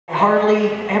Hardly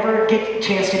ever get a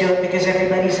chance to do it because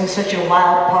everybody's in such a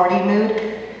wild party mood.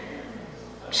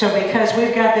 So because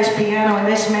we've got this piano and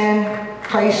this man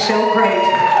plays so great,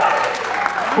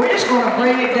 we're just going to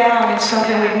bring it down in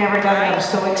something we've never done. I'm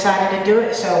so excited to do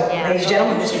it. So, ladies and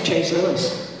gentlemen, Mr. Chase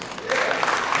Lewis.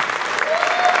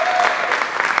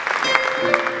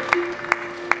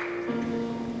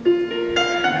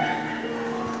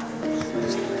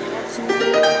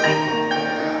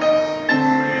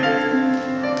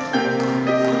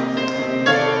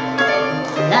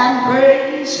 I'm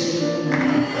crazy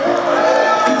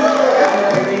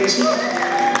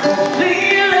for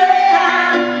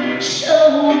feeling so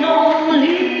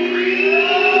lonely,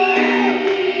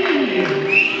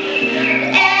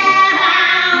 and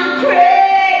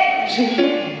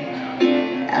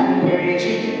I'm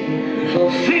crazy for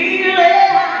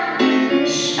feeling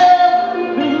so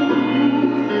blue.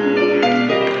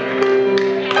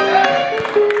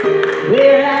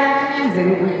 Where I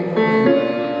live,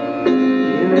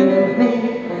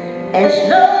 as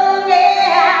long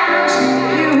as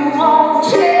you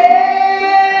want it,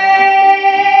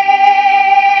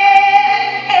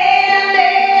 and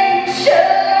then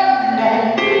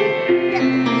someday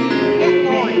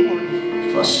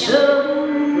for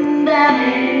somebody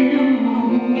new.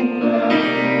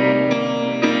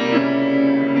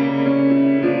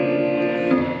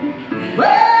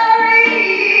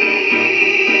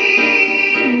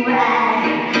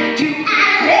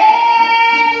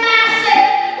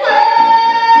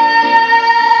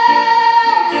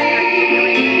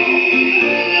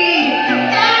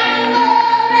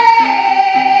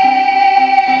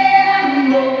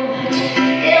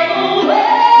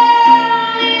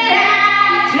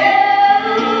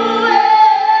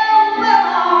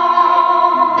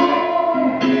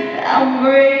 I'm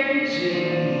crazy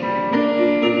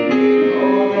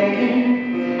for thinking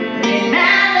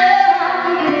my love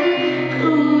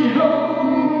could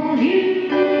hold you.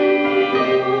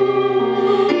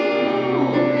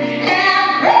 And I'm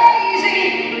crazy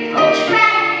for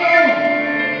trying,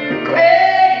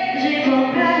 crazy for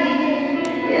crying,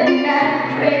 and I'm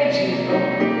crazy for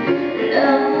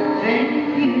loving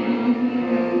you.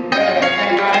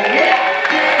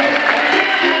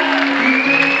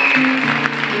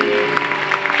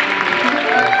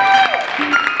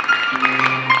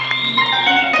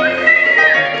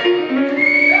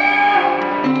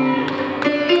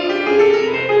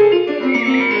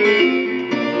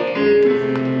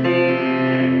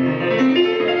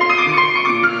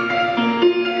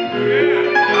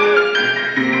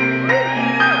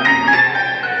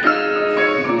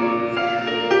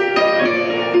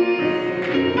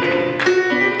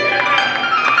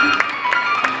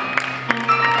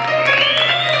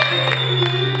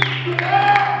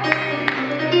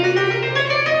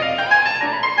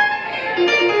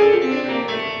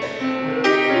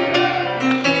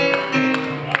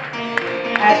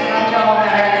 That's what I'm talking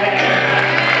about.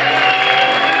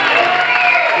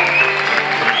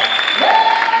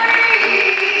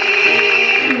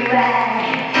 Why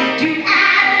do I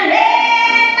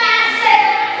let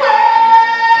myself worry?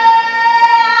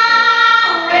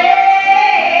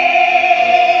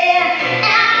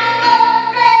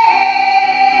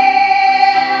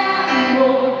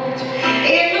 What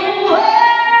in the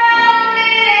world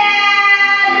did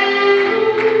I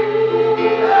do?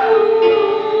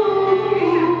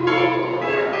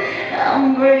 I'm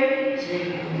crazy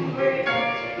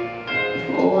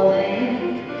for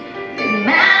thinking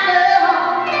my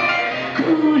love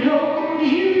could hold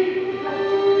you.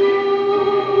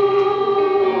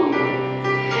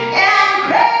 And I'm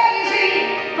crazy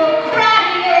for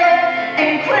crying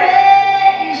and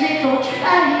crazy for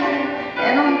trying,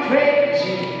 and I'm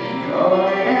crazy for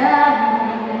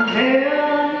loving you.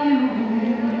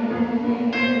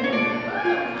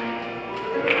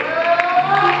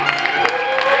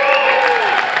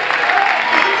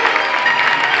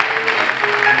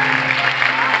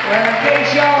 Well, in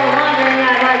case y'all are wondering,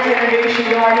 I'd like to introduce you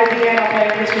to our new piano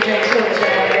player, Mr. Chase Lewis.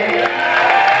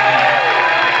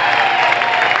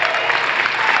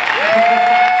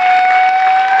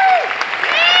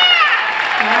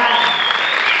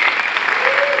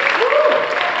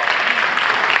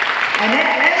 And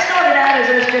that started out as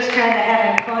us just kind of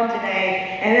having fun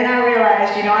today, and then I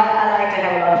realized, you know, I like to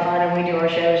have a lot of fun when we do our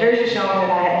shows. There's a song that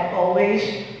I have always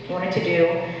wanted to do,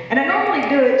 and I normally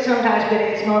do it sometimes, but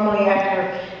it's normally after,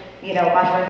 you know, my friend